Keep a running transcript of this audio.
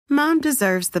Mom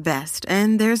deserves the best,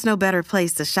 and there's no better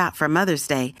place to shop for Mother's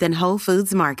Day than Whole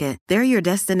Foods Market. They're your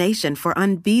destination for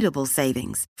unbeatable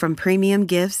savings, from premium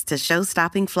gifts to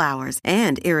show-stopping flowers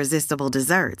and irresistible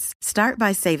desserts. Start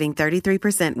by saving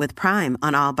 33% with Prime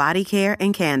on all body care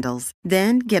and candles.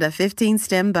 Then get a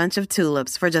 15-stem bunch of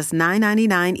tulips for just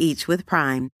 $9.99 each with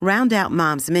Prime. Round out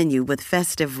Mom's menu with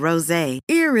festive rosé,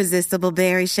 irresistible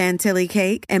berry chantilly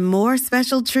cake, and more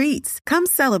special treats. Come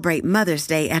celebrate Mother's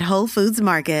Day at Whole Foods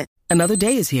Market. Another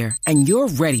day is here, and you're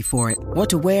ready for it. What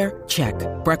to wear? Check.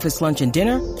 Breakfast, lunch, and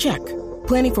dinner? Check.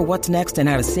 Planning for what's next and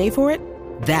how to save for it?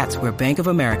 That's where Bank of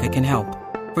America can help.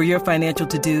 For your financial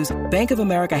to-dos, Bank of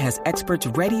America has experts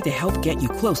ready to help get you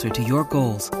closer to your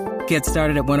goals. Get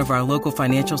started at one of our local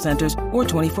financial centers or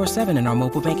 24/7 in our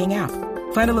mobile banking app.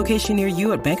 Find a location near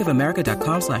you at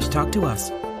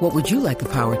bankofamerica.com/talktous. What would you like the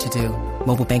power to do?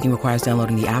 Mobile banking requires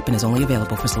downloading the app and is only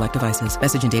available for select devices.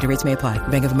 Message and data rates may apply.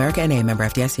 Bank of America N.A., member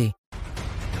FDIC.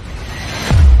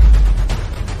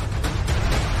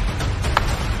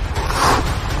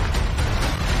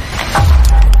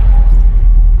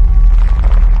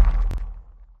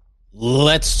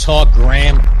 Let's talk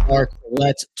Greaem Clarke.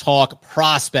 Let's talk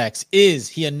prospects. Is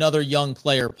he another young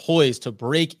player poised to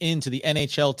break into the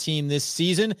NHL team this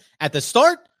season? At the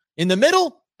start, in the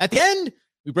middle, at the end?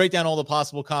 We break down all the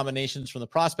possible combinations from the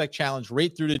prospect challenge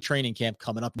right through to training camp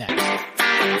coming up next.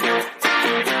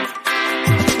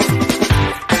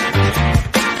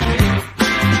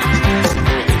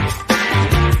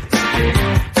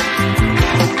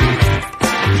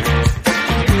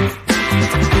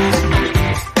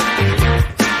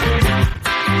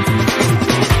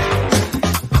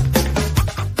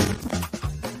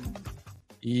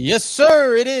 Yes,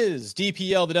 sir. It is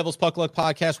DPL, the Devil's Puck Luck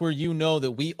podcast, where you know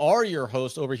that we are your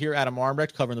host over here, Adam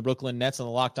Armbrecht, covering the Brooklyn Nets on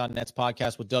the Locked On Nets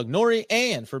podcast with Doug Norrie.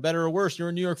 And for better or worse,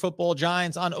 your New York Football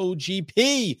Giants on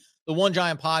OGP, the One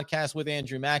Giant podcast with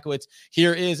Andrew Makowitz.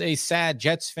 Here is a sad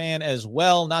Jets fan as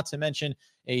well, not to mention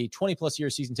a 20-plus year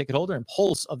season ticket holder and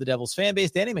pulse of the Devils fan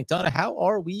base. Danny McDonough, how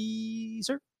are we,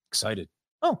 sir? Excited.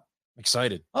 Oh,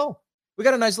 Excited. Oh, we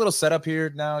got a nice little setup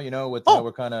here now, with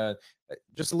we're kind of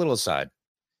just a little aside.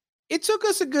 It took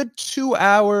us a good 2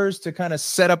 hours to kind of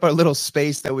set up our little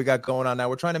space that we got going on now.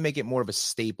 We're trying to make it more of a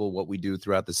staple, what we do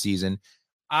throughout the season.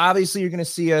 Obviously, you're going to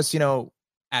see us,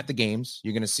 at the games.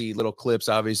 You're going to see little clips,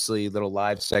 obviously, little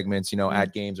live segments,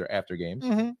 at games or after games.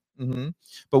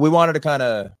 But we wanted to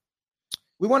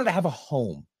have a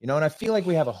home, and I feel like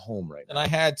we have a home right now. And I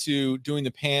had to, doing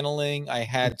the paneling, I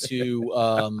had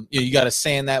to, you got to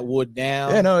sand that wood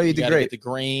down. Yeah, no, you did great. Get the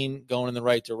grain going in the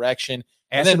right direction.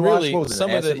 Acid and then wash, really some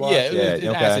of the,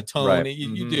 acetone, right.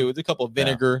 you do. It's a couple of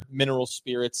vinegar, mineral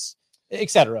spirits,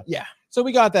 etc. Yeah. So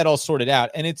we got that all sorted out,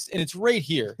 and it's right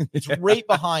here. It's right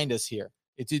behind us here.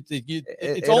 It's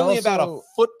only also, about a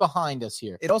foot behind us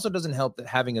here. It also doesn't help that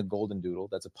having a golden doodle,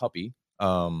 that's a puppy,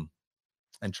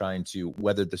 and trying to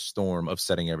weather the storm of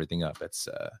setting everything up. It's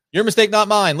your mistake, not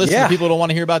mine. Listen, people don't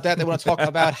want to hear about that. They want to talk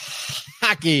about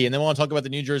hockey, and they want to talk about the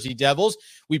New Jersey Devils.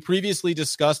 We previously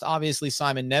discussed, obviously,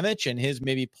 Simon Nemec and his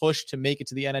maybe push to make it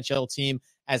to the NHL team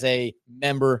as a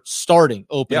member starting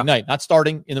opening night, not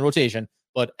starting in the rotation,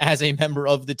 but as a member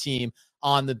of the team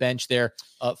on the bench there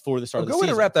for the start of the season. Go ahead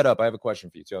and wrap that up. I have a question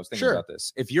for you, too. I was thinking about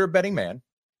this. If you're a betting man,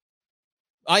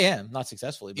 I am, not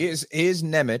successfully. But is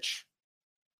Nemec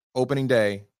opening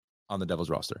day on the Devils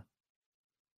roster?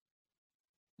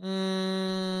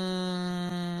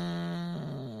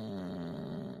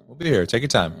 We'll be here. Take your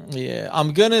time. Yeah,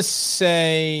 I'm going to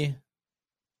say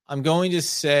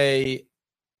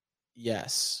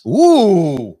yes.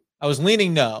 Ooh. I was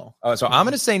leaning no. So I'm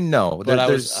going to say no. But I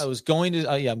was going to,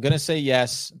 I'm going to say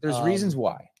yes. There's reasons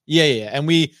why. Yeah. And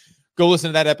we go listen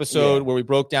to that episode where we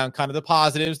broke down kind of the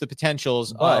positives, the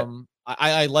potentials. But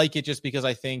I like it just because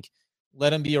I think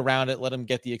let him be around it, let him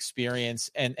get the experience.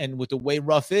 And with the way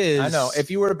Ruff is, I know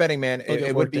if you were a betting man,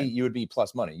 it would be, you would be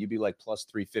plus money. You'd be like plus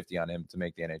 350 on him to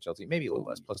make the NHL team, maybe a little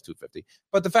less, plus 250.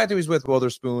 But the fact that he was with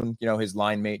Witherspoon, his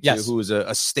line mate, too, who is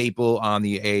a staple on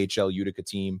the AHL Utica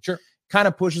team, kind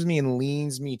of pushes me and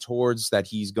leans me towards that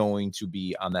he's going to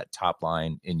be on that top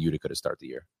line in Utica to start the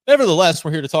year. Nevertheless,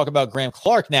 we're here to talk about Greaem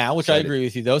Clarke now, which I agree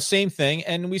with you, though. Same thing.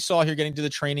 And we saw here getting to the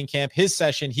training camp, his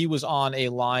session, he was on a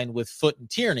line with Foote and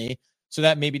Tierney. So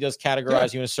that maybe does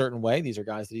categorize you in a certain way. These are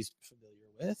guys that he's familiar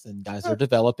with and guys that are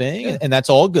developing, and that's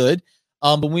all good.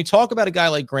 But when we talk about a guy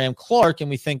like Greaem Clarke and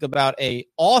we think about a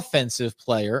offensive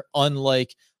player,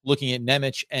 unlike looking at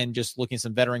Nemec and just looking at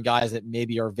some veteran guys that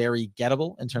maybe are very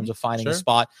gettable in terms of finding a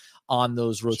spot on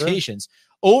those rotations.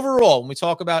 Overall, when we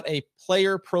talk about a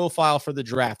player profile for the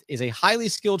draft, is a highly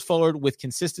skilled forward with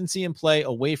consistency in play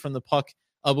away from the puck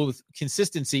with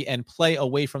consistency and play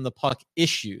away from the puck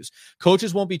issues.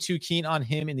 Coaches won't be too keen on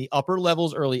him in the upper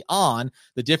levels early on.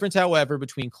 The difference, however,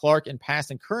 between Clarke and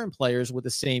past and current players with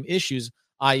the same issues,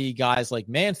 i.e. guys like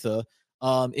Mantha,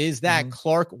 is that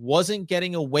Clarke wasn't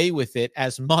getting away with it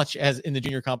as much as in the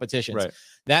junior competitions. Right.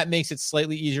 That makes it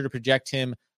slightly easier to project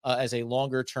him as a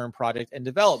longer-term project and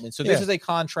development. So this is a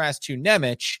contrast to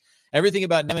Nemec. Everything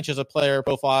about Nemec as a player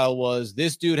profile was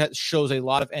this dude shows a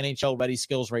lot of NHL-ready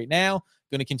skills right now,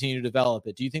 going to continue to develop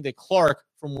it. Do you think that Clarke,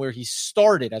 from where he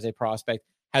started as a prospect,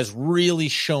 has really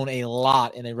shown a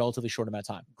lot in a relatively short amount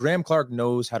of time? Greaem Clarke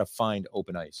knows how to find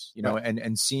open ice, you know,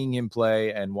 and seeing him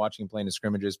play and watching him play in the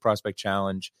scrimmages, prospect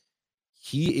challenge,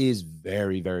 he is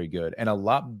very, very good and a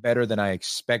lot better than I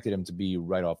expected him to be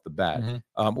right off the bat.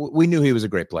 We knew he was a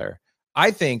great player.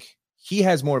 I think he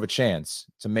has more of a chance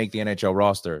to make the NHL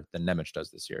roster than Nemec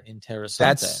does this year.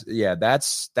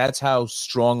 Interessante. That's how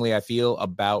strongly I feel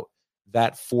about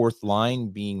that fourth line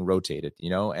being rotated, you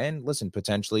know. And listen,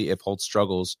 potentially if Holtz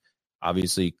struggles,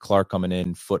 obviously Clarke coming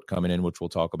in, Foote coming in, which we'll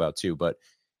talk about too, but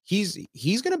he's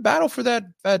going to battle for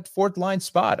that fourth line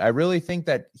spot. I really think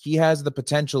that he has the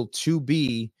potential to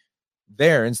be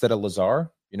there instead of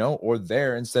Lazar, you know, or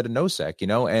there instead of Nosek, you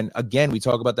know. And again, we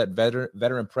talk about that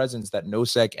veteran presence that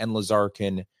Nosek and Lazar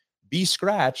can be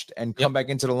scratched and come back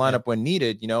into the lineup when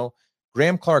needed. You know,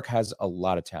 Greaem Clarke has a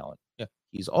lot of talent.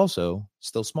 He's also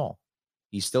still small.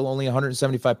 He's still only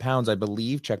 175 pounds, I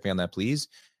believe. Check me on that, please.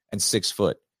 And 6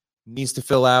 foot. Needs to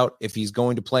fill out if he's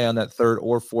going to play on that third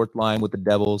or fourth line with the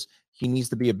Devils. He needs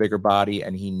to be a bigger body,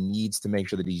 and he needs to make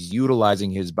sure that he's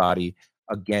utilizing his body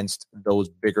against those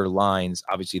bigger lines,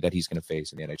 obviously, that he's going to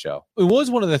face in the NHL. It was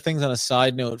one of the things on a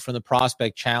side note from the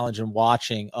prospect challenge and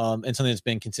watching, and something that's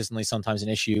been consistently sometimes an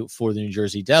issue for the New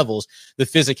Jersey Devils, the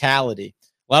physicality.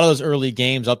 A lot of those early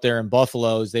games up there in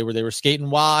Buffalo's, they were skating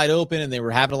wide open and they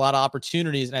were having a lot of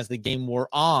opportunities. And as the game wore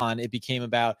on, it became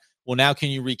about, well, now can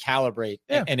you recalibrate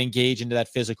and engage into that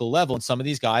physical level? And some of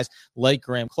these guys, like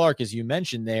Greaem Clarke, as you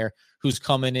mentioned there, who's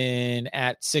coming in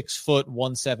at 6 foot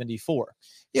 174.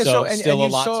 Yeah, so and still a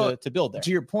lot to build there.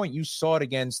 To your point, you saw it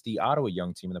against the Ottawa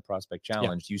young team in the prospect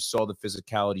challenge. You saw the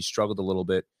physicality struggled a little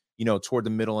bit, you know, toward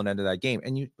the middle and end of that game.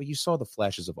 But you saw the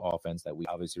flashes of offense that we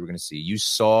obviously were going to see. You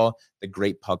saw the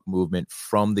great puck movement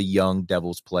from the young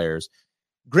Devils players.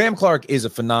 Greaem Clarke is a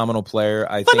phenomenal player.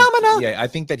 I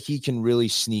think that he can really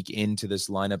sneak into this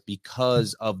lineup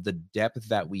because of the depth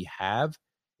that we have.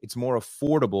 It's more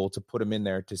affordable to put him in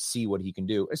there to see what he can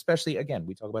do, especially, again,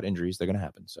 we talk about injuries. They're going to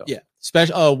happen.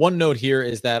 So, one note here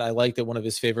is that I like that one of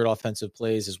his favorite offensive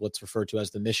plays is what's referred to as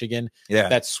the Michigan.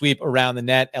 That sweep around the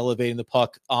net, elevating the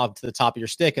puck up to the top of your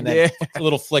stick, and then a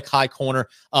little flick high corner,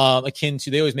 they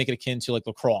always make it akin to like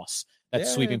lacrosse, that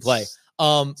sweeping play.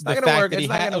 It's not gonna work. It's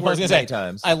not gonna work many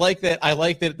times. I like that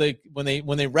when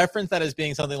they reference that as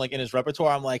being something like in his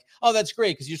repertoire, I'm like, oh, that's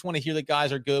great, because you just want to hear the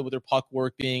guys are good with their puck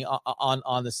work being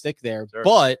on the stick there. Sure.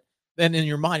 But then in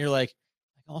your mind, you're like,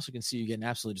 I also can see you getting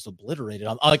absolutely just obliterated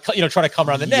on trying to come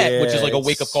around the net, which is like a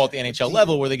wake up call at the NHL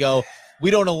level where they go,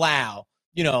 we don't allow,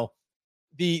 you know,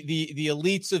 the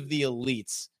elites of the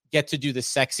elites get to do the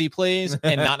sexy plays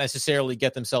and not necessarily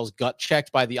get themselves gut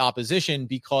checked by the opposition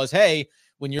because, hey,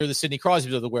 when you're the Sidney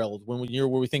Crosbys of the world, when you're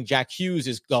where we think Jack Hughes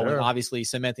is going, obviously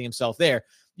cementing himself there,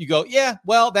 you go,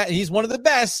 that he's one of the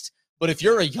best. But if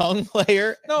you're a young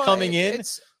player coming in,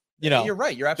 you know, you're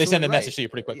right. You're absolutely they send a right. message to you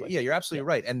pretty quickly. Yeah, you're absolutely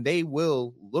right. And they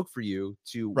will look for you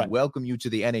to welcome you to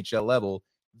the NHL level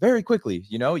very quickly.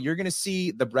 You know, you're going to see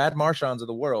the Brad Marchands of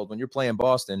the world when you're playing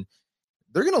Boston.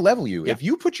 They're going to level you. If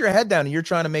you put your head down and you're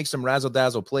trying to make some razzle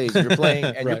dazzle plays, and you're playing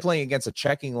and you're playing against a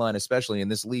checking line, especially in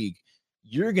this league,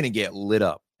 you're going to get lit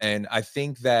up. And I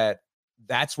think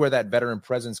that's where that veteran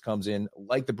presence comes in,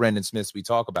 like the Brendan Smiths we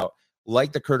talk about,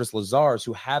 like the Curtis Lazars,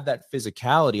 who have that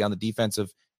physicality on the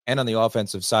defensive and on the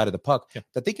offensive side of the puck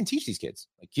that they can teach these kids.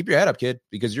 Like, keep your head up, kid,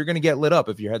 because you're going to get lit up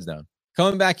if your head's down.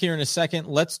 Coming back here in a second,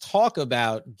 let's talk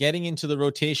about getting into the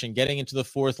rotation, getting into the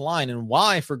fourth line, and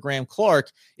why for Greaem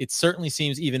Clarke, it certainly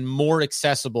seems even more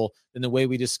accessible than the way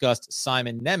we discussed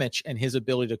Simon Nemec and his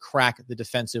ability to crack the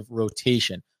defensive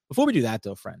rotation. Before we do that,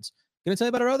 though, friends, going to tell you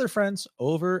about our other friends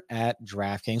over at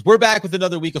DraftKings. We're back with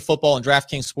another week of football, and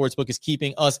DraftKings Sportsbook is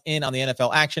keeping us in on the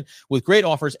NFL action with great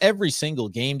offers every single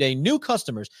game day. New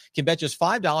customers can bet just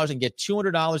 $5 and get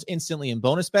 $200 instantly in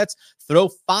bonus bets. Throw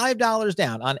 $5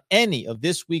 down on any of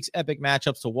this week's epic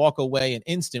matchups to walk away an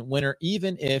instant winner,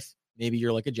 even if Maybe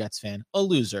you're like a Jets fan, a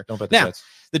loser. Don't bet the Jets.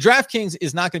 The DraftKings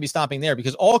is not going to be stopping there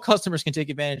because all customers can take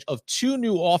advantage of 2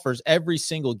 new offers every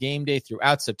single game day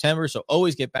throughout September. So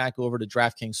always get back over to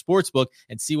DraftKings Sportsbook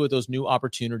and see what those new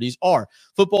opportunities are.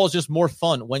 Football is just more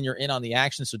fun when you're in on the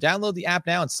action. So download the app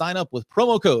now and sign up with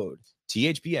promo code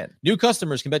THPN. New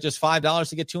customers can bet just $5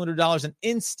 to get $200 in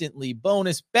instantly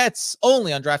bonus bets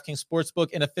only on DraftKings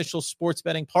Sportsbook, an official sports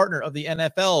betting partner of the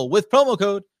NFL with promo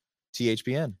code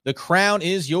THPN. The crown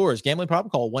is yours. Gambling problem?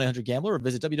 Call 1-800-GAMBLER or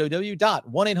visit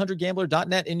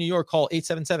www.1800gambler.net. In New York, call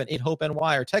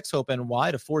 877-8-HOPE-NY or text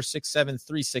HOPE-NY to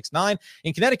 467-369.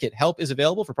 In Connecticut, help is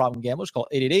available for problem gamblers. Call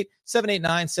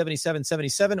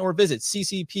 888-789-7777 or visit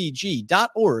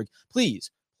ccpg.org. Please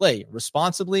play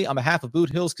responsibly. On behalf of Boot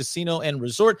Hills Casino and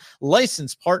Resort,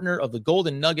 licensed partner of the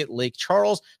Golden Nugget Lake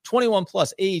Charles. 21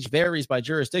 plus, age varies by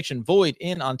jurisdiction, void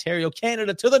in Ontario,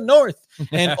 Canada to the north.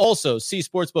 And also see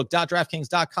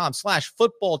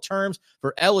sportsbook.draftkings.com/football terms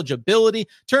for eligibility,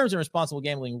 terms and responsible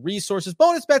gambling resources.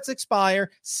 Bonus bets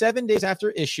expire 7 days after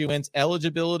issuance.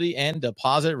 Eligibility and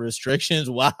deposit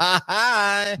restrictions.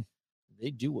 Why?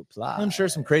 They do apply. I'm sure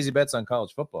some crazy bets on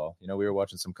college football. You know, we were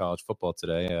watching some college football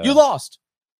today. You lost.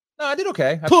 No, I did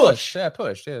okay. I pushed. Yeah, I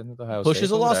pushed. Yeah, Push is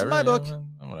a loss in my book.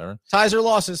 Whatever. Ties are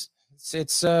losses.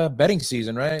 It's betting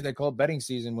season, right? They call it betting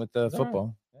season with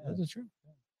football. Right. Yeah, that's true.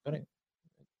 Betting.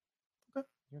 Okay.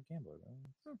 You're a gambler,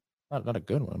 right? Not a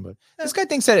good one, but this guy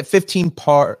thinks that at 15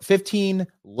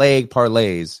 leg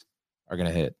parlays are going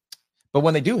to hit. But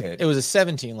when they do hit, it was a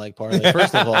 17-leg parlay,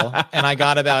 first of all, and I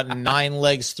got about 9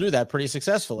 legs through that pretty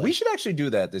successfully. We should actually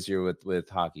do that this year with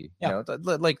hockey. Yeah. You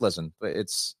know, like, listen,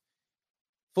 it's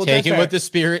full take it with the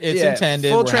spirit it's intended.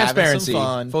 Full We're transparency.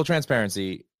 Fun. Full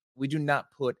transparency. We do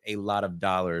not put a lot of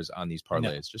dollars on these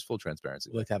parlays. Just full transparency.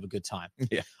 We like to have a good time.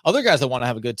 Yeah. Other guys that want to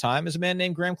have a good time is a man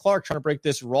named Greaem Clarke trying to break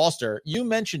this roster. You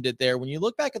mentioned it there. When you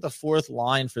look back at the 4th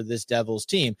line for this Devils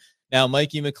team, now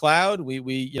Mikey McLeod,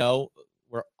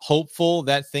 we're hopeful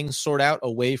that things sort out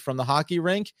away from the hockey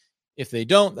rink. If they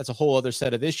don't, that's a whole other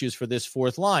set of issues for this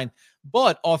 4th line.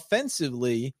 But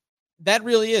offensively, that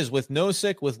really is with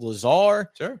Nosek, with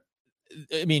Lazar. Sure.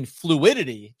 I mean,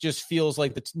 fluidity just feels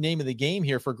like the name of the game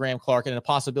here for Greaem Clarke, and a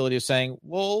possibility of saying,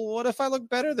 well, what if I look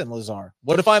better than Lazar?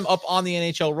 What if I'm up on the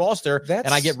NHL roster and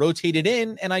I get rotated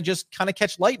in and I just kind of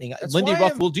catch lightning? Lindy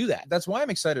Ruff will do that. That's why I'm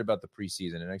excited about the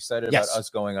preseason and excited about us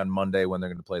going on Monday when they're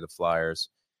going to play the Flyers.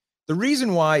 The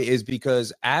reason why is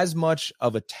because as much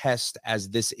of a test as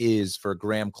this is for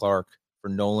Greaem Clarke, for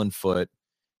Nolan Foote,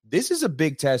 this is a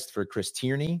big test for Chris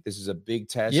Tierney. This is a big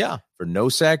test for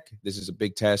Nosek. This is a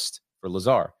big test for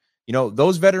Lazar. You know,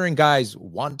 those veteran guys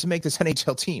want to make this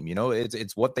NHL team. You know,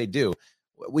 it's what they do.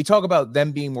 We talk about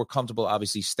them being more comfortable,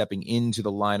 obviously stepping into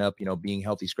the lineup, you know, being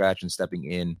healthy scratch and stepping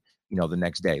in, you know, the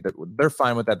next day. They're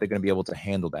fine with that. They're going to be able to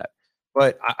handle that.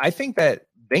 But I think that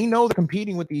they know they're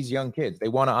competing with these young kids. They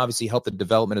want to obviously help the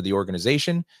development of the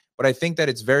organization. But I think that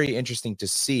it's very interesting to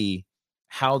see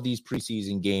how these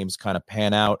preseason games kind of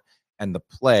pan out and the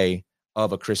play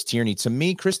of a Chris Tierney. To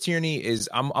me, Chris Tierney is,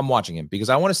 I'm watching him because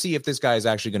I want to see if this guy is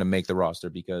actually going to make the roster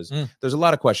because there's a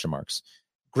lot of question marks.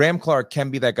 Greaem Clarke can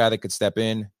be that guy that could step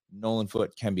in. Nolan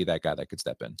Foote can be that guy that could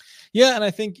step in. Yeah, and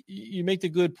I think you make the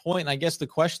good point. And I guess the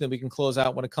question that we can close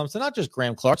out when it comes to not just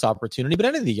Greaem Clarke's opportunity, but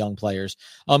any of the young players,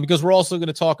 because we're also going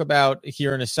to talk about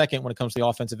here in a second when it comes to the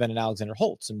offensive end and Alexander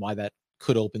Holtz and why that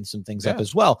could open some things up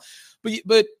as well.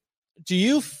 But do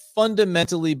you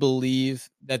fundamentally believe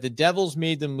that the Devils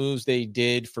made the moves they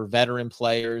did for veteran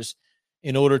players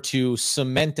in order to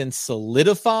cement and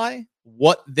solidify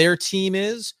what their team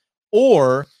is,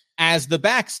 or as the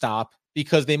backstop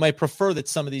because they might prefer that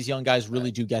some of these young guys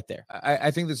really do get there?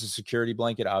 I think this is a security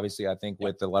blanket. Obviously, I think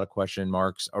with a lot of question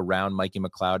marks around Mikey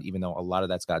McLeod, even though a lot of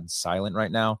that's gotten silent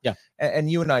right now. Yeah. And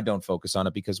you and I don't focus on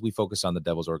it because we focus on the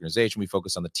Devils organization. We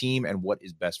focus on the team and what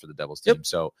is best for the Devils team.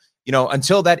 So, you know,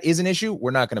 until that is an issue,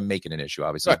 we're not going to make it an issue,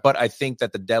 obviously. Right. But I think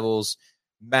that the Devils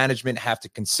management have to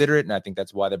consider it. And I think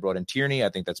that's why they brought in Tierney. I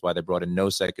think that's why they brought in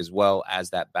Nosek as well as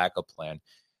that backup plan.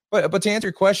 But to answer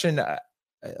your question,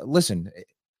 listen,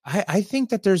 I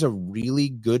think that there's a really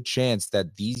good chance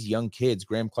that these young kids,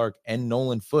 Greaem Clarke and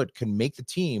Nolan Foote, can make the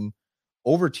team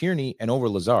over Tierney and over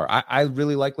Lazar. I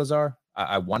really like Lazar.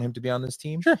 I want him to be on this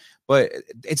team. Sure. But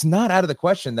it's not out of the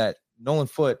question that Nolan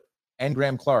Foote and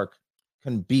Greaem Clarke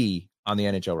can be on the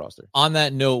NHL roster. On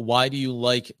that note, why do you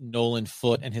like Nolan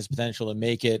Foote and his potential to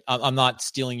make it? I'm not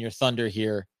stealing your thunder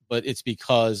here, but it's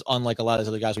because unlike a lot of those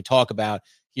other guys we talk about,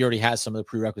 he already has some of the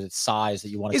prerequisite size that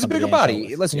you want to. He's a bigger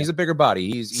body. Listen, he's a bigger body.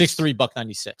 He's 6'3",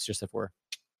 $196. Just if we're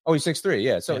Oh, he's 6'3".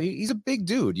 Yeah. So he's a big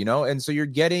dude, and so you're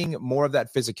getting more of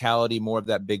that physicality, more of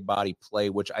that big body play,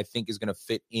 which I think is going to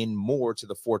fit in more to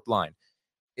the fourth line.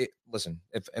 Listen,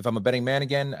 if I'm a betting man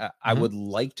again, I would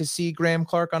like to see Greaem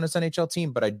Clarke on this NHL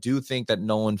team, but I do think that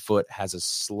Nolan Foote has a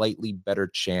slightly better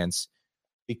chance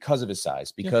because of his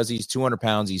size, because he's 200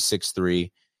 pounds, he's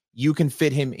 6'3". You can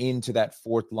fit him into that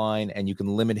fourth line and you can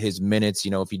limit his minutes.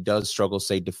 If he does struggle,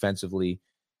 say defensively,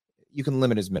 you can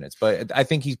limit his minutes, but I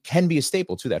think he can be a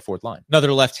staple to that fourth line.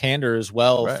 Another left-hander as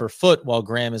well for Foote, while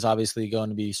Greaem is obviously going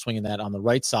to be swinging that on the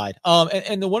right side.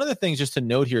 And one of the things just to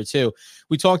note here too,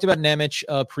 we talked about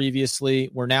Nemec previously.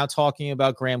 We're now talking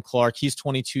about Greaem Clarke. He's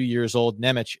 22 years old.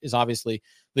 Nemec is obviously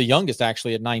the youngest,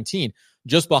 actually, at 19.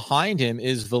 Just behind him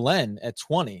is Valen at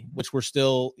 20, which we're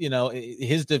still,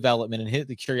 his development and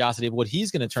the curiosity of what he's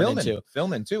going to turn into.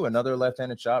 Philman, too, another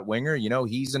left-handed shot winger.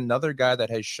 He's another guy that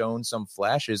has shown some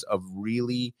flashes of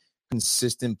really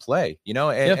consistent play,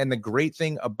 and the great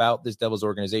thing about this Devils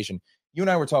organization, you and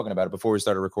I were talking about it before we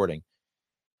started recording.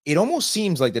 It almost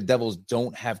seems like the Devils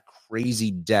don't have crazy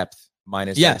depth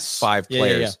minus 5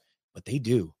 players, but they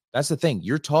do. That's the thing.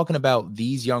 You're talking about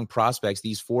these young prospects,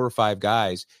 these 4 or 5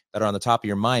 guys that are on the top of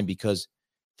your mind because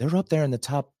they're up there in the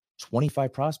top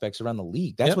 25 prospects around the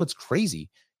league. That's what's crazy.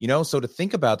 So to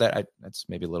think about that, that's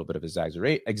maybe a little bit of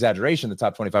exaggeration, the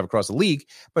top 25 across the league,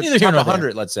 but top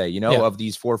 100, let's say, of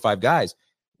these 4 or 5 guys,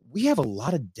 we have a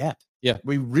lot of depth. Yeah,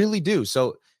 we really do.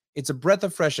 So it's a breath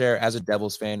of fresh air as a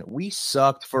Devils fan. We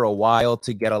sucked for a while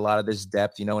to get a lot of this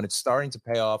depth, and it's starting to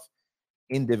pay off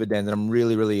in dividends, and I'm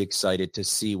really, really excited to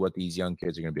see what these young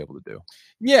kids are going to be able to do.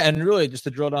 Yeah, and really just to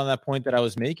drill down on that point that I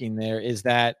was making there is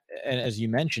that, and as you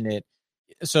mentioned it,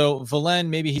 so Valen,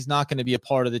 maybe he's not going to be a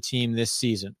part of the team this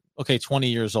season. Okay, 20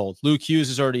 years old. Luke Hughes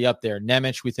is already up there.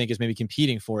 Nemec, we think, is maybe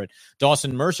competing for it.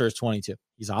 Dawson Mercer is 22.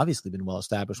 He's obviously been well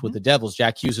established with the Devils.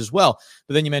 Jack Hughes as well.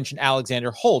 But then you mentioned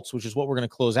Alexander Holtz, which is what we're going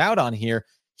to close out on here.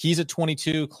 He's at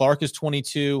 22. Clarke is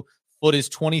 22. Foote is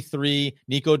 23.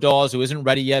 Nico Dawes, who isn't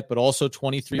ready yet, but also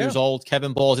 23 years old.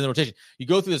 Kevin Ball is in the rotation. You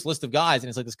go through this list of guys, and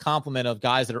it's like this complement of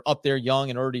guys that are up there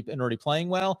young and already playing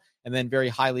well, and then very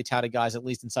highly touted guys, at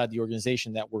least inside the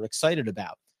organization, that we're excited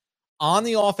about. On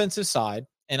the offensive side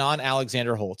and on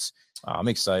Alexander Holtz. I'm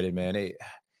excited, man.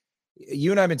 You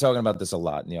and I have been talking about this a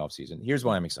lot in the offseason. Here's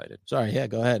why I'm excited. Sorry, yeah,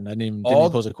 go ahead. I didn't even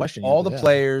pose a question. All the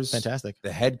players, fantastic.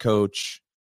 The head coach,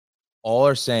 all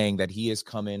are saying that he has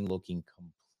come in looking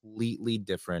completely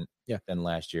different than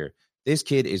last year. This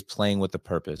kid is playing with a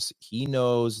purpose. He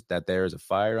knows that there is a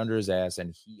fire under his ass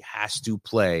and he has to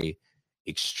play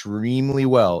extremely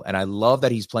well. And I love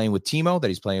that he's playing with Timo, that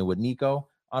he's playing with Nico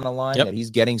on the line, that he's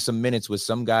getting some minutes with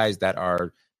some guys that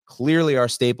are clearly our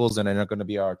staples and are not going to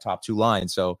be our top 2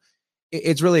 lines. So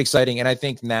it's really exciting. And I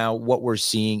think now what we're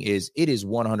seeing is it is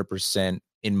 100%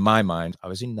 in my mind.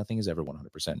 Obviously, nothing is ever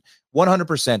 100%.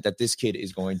 100% that this kid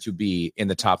is going to be in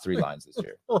the top 3 lines this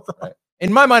year. Right?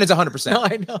 In my mind, it's 100%. No,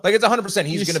 I know. Like it's 100%.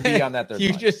 He's going to be on that third line.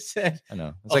 You just said, I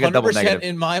know. It's like a double negative.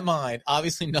 In my mind,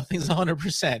 obviously nothing's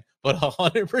 100%, but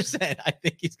 100%, I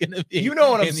think he's going to be. You know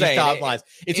what I'm in saying? These top lines.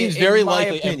 It seems very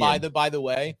likely. Opinion. And by the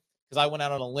way, because I went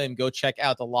out on a limb, go check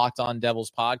out the Locked On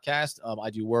Devils podcast.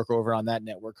 I do work over on that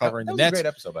network covering the Nets. Great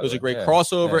episode, it was a great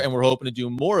crossover, and we're hoping to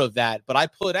do more of that. But I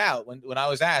put out when I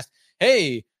was asked,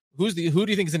 hey, who do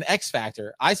you think is an X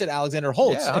factor? I said Alexander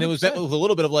Holtz, and it was met with a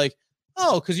little bit of like,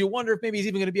 oh, because you wonder if maybe he's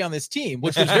even going to be on this team,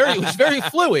 which was very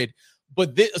fluid.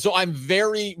 But so I'm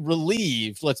very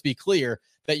relieved, let's be clear,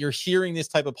 that you're hearing this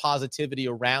type of positivity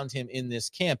around him in this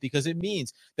camp, because it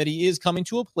means that he is coming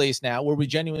to a place now where we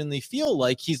genuinely feel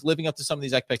like he's living up to some of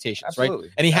these expectations, right?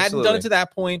 And he hadn't done it to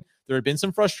that point. There had been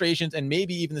some frustrations, and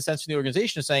maybe even the sense of the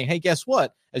organization is saying, hey, guess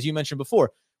what? As you mentioned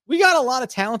before, we got a lot of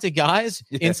talented guys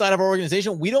inside of our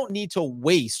organization. We don't need to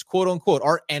waste, quote unquote,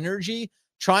 our energy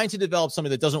trying to develop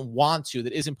somebody that doesn't want to,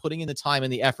 that isn't putting in the time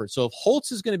and the effort. So if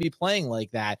Holtz is going to be playing like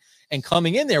that and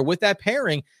coming in there with that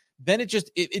pairing, then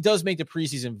it does make the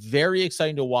preseason very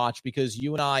exciting to watch, because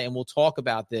you and I, and we'll talk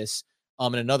about this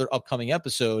in another upcoming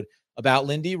episode about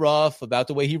Lindy Ruff, about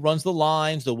the way he runs the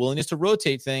lines, the willingness to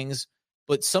rotate things.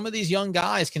 But some of these young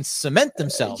guys can cement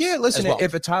themselves. Listen,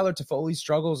 if a Tyler Toffoli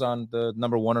struggles on the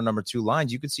number 1 or number 2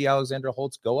 lines, you could see Alexander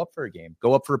Holtz go up for a game,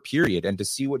 go up for a period, and to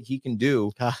see what he can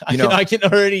do. I can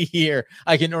already hear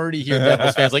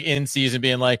Devils fans like in season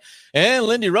being like, and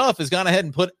Lindy Ruff has gone ahead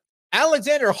and put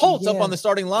Alexander Holtz up on the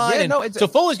starting line.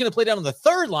 Toffoli's going to play down on the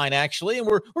 3rd line, actually, and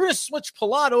we're going to switch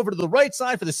Palat over to the right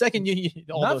side for the second.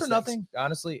 Not for nothing,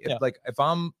 honestly. If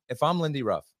I'm Lindy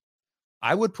Ruff,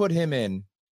 I would put him in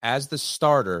as the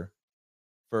starter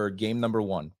for game number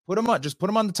 1. Put him on, just put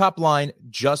him on the top line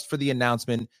just for the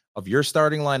announcement of your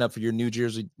starting lineup for your New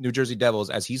Jersey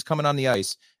Devils as he's coming on the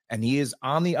ice, and he is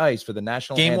on the ice for the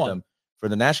national Game anthem. 1. For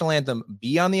the national anthem,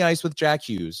 be on the ice with Jack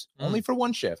Hughes, only for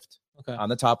 1 shift on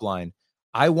the top line.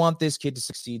 I want this kid to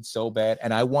succeed so bad,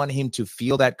 and I want him to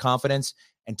feel that confidence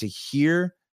and to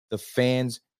hear the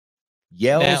fans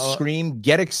yell, scream,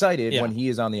 get excited when he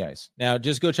is on the ice. Now,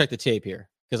 just go check the tape here,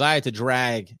 because I had to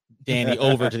drag Danny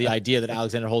over to the idea that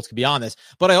Alexander Holtz could be on this.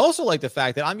 But I also like the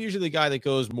fact that I'm usually the guy that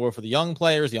goes more for the young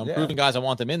players, the unproven guys. I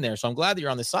want them in there. So I'm glad that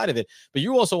you're on this side of it. But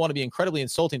you also want to be incredibly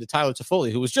insulting to Tyler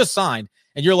Toffoli, who was just signed.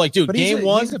 And you're like, dude, but game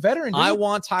 1, he's a veteran, dude. I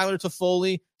want Tyler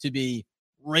Toffoli to be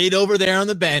right over there on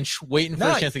the bench waiting for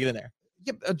a chance to get in there.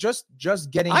 Yeah, just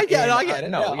getting. I get it.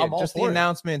 No, just the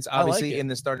announcements, obviously in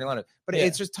the starting lineup. But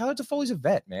it's just Tyler Toffoli's a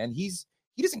vet, man. He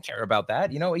doesn't care about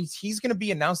that. You know, he's going to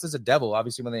be announced as a Devil,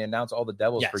 obviously, when they announce all the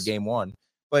Devils for game 1.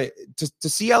 But to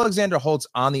see Alexander Holtz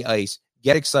on the ice,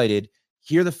 get excited,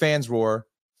 hear the fans roar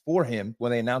for him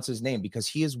when they announce his name, because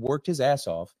he has worked his ass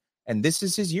off. And this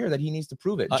is his year that he needs to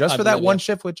prove it, just for that 1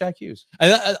 shift with Jack Hughes.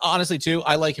 And honestly, too,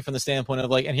 I like it from the standpoint of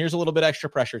like, and here's a little bit extra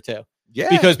pressure too. Yeah,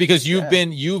 because you've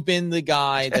been the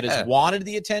guy that has wanted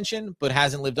the attention but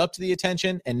hasn't lived up to the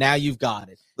attention, and now you've got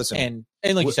it. Listen,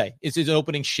 and like you say, it's an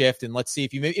opening shift, and let's see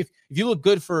if you look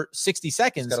good for 60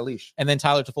 seconds, he's got a leash, and then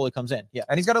Tyler Toffoli comes in. Yeah,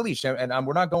 and he's got a leash, and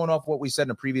we're not going off what we said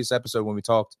in a previous episode when we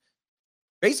talked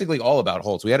basically all about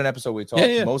Holtz. We had an episode where we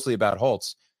talked mostly about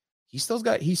Holtz. He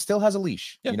still has a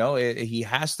leash. You know, he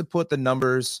has to put the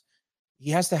numbers. He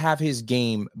has to have his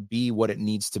game be what it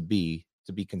needs to be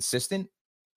consistent.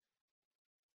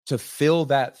 To fill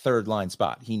that third line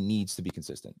spot, he needs to be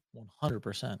consistent.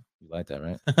 100%. You like that,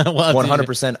 right? Well,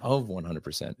 100% of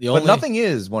 100%. But nothing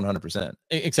is 100%.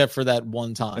 Except for that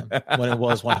one time when it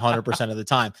was 100% of the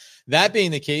time. That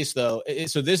being the case, though,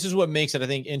 so this is what makes it, I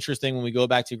think, interesting when we go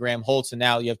back to Greaem Holtz, and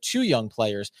now you have 2 young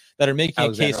players that are making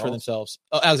a case for themselves.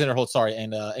 Alexander Holtz,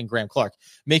 and Greaem Clarke,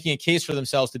 making a case for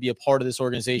themselves to be a part of this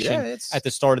organization at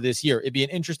the start of this year. It'd be an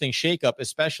interesting shakeup,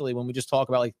 especially when we just talk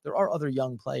about, like, there are other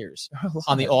young players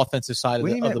on the offensive side of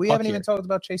the puck. We haven't even talked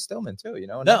about Chase Stillman, too,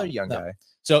 another young guy.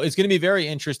 So it's going to be very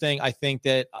interesting. I think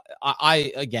that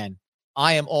I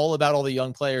am all about all the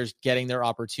young players getting their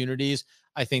opportunities.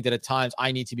 I think that at times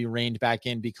I need to be reined back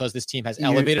in because this team has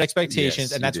elevated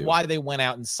expectations, and that's why they went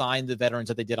out and signed the veterans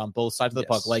that they did on both sides of the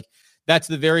puck. Like, that's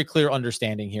the very clear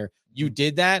understanding here. You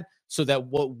did that so that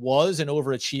what was an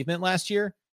overachievement last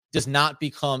year does not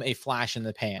become a flash in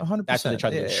the pan. 100%. That's what they try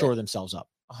to shore themselves up.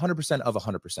 100% of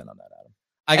 100% on that, Adam.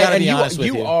 I got to be honest with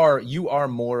you. You are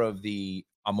more of the,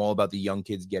 I'm all about the young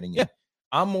kids getting it.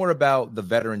 I'm more about the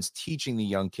veterans teaching the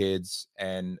young kids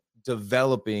and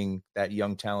developing that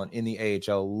young talent in the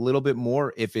AHL a little bit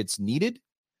more if it's needed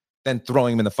than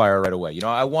throwing them in the fire right away.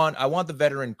 I want the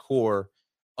veteran core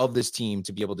of this team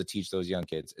to be able to teach those young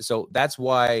kids. So that's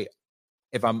why,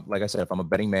 if I'm a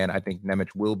betting man, I think Nemec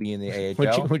will be in the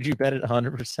AHL. Would you bet it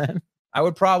 100%? I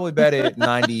would probably bet it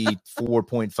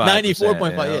 94.5%.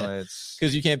 94.5,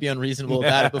 because you can't be unreasonable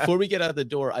about it. Before we get out of the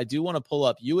door, I do want to pull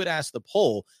up. You had asked the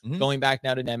poll, going back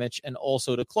now to Nemec and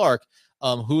also to Clarke,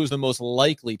 who is the most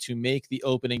likely to make the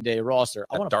opening day roster.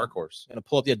 I want a dark horse. I'm going to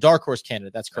pull up the dark horse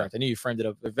candidate. That's correct. I knew you framed it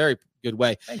a very good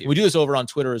way. We do this over on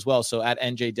Twitter as well. So at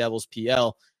NJ Devils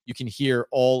PL, you can hear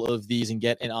all of these and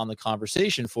get in on the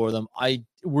conversation for them.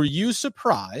 Were you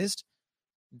surprised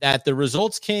that the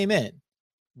results came in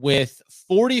with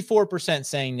 44%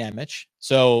 saying Nemec?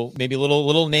 So maybe a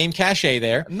little name cachet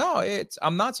there. No,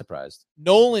 I'm not surprised.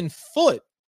 Nolan Foote,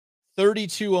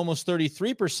 32, almost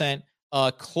 33%.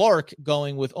 Clarke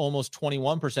going with almost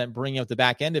 21%, bringing up the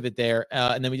back end of it there.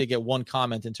 And then we did get one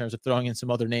comment in terms of throwing in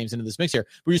some other names into this mix here.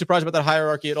 Were you surprised about that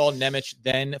hierarcy at all? Nemec,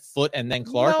 then Foote, and then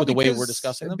Clarke, with the way we're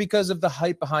discussing them? Because of the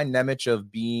hype behind Nemec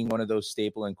of being one of those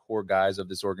staple and core guys of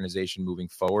this organization moving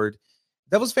forward.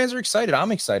 Devils fans are excited.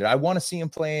 I'm excited. I want to see him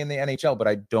play in the NHL, but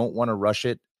I don't want to rush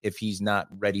it if he's not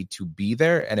ready to be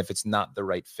there and if it's not the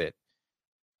right fit.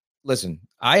 Listen,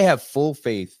 I have full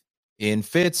faith in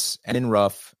Fitz and in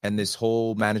Ruff and this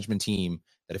whole management team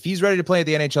that if he's ready to play at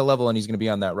the NHL level and he's going to be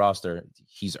on that roster,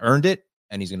 he's earned it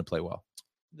and he's going to play well.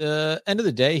 The end of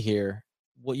the day here,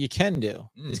 what you can do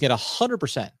is get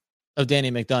 100% of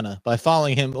Danny McDonough by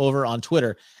following him over on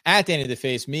Twitter at Danny the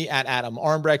Face, me at Adam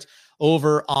Armbrecht,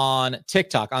 over on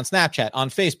TikTok, on Snapchat, on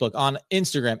Facebook, on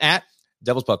Instagram at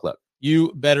Devils Puck Luck.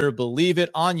 You better believe it.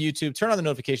 On YouTube, turn on the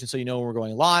notifications so you know when we're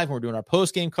going live, when we're doing our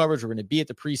post-game coverage. We're going to be at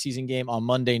the preseason game on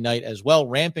Monday night as well,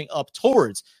 ramping up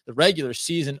towards the regular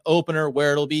season opener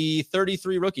where it'll be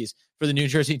 33 rookies for the New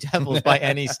Jersey Devils by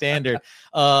any standard.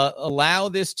 Allow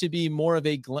this to be more of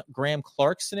a Greaem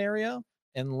Clarke scenario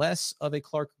and less of a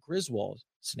Clarke Griswold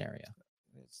scenario.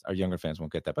 Our younger fans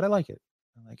won't get that, but I like it.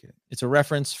 It's a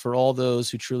reference for all those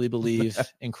who truly believe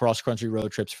in cross-country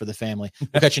road trips for the family.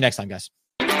 We'll catch you next time, guys.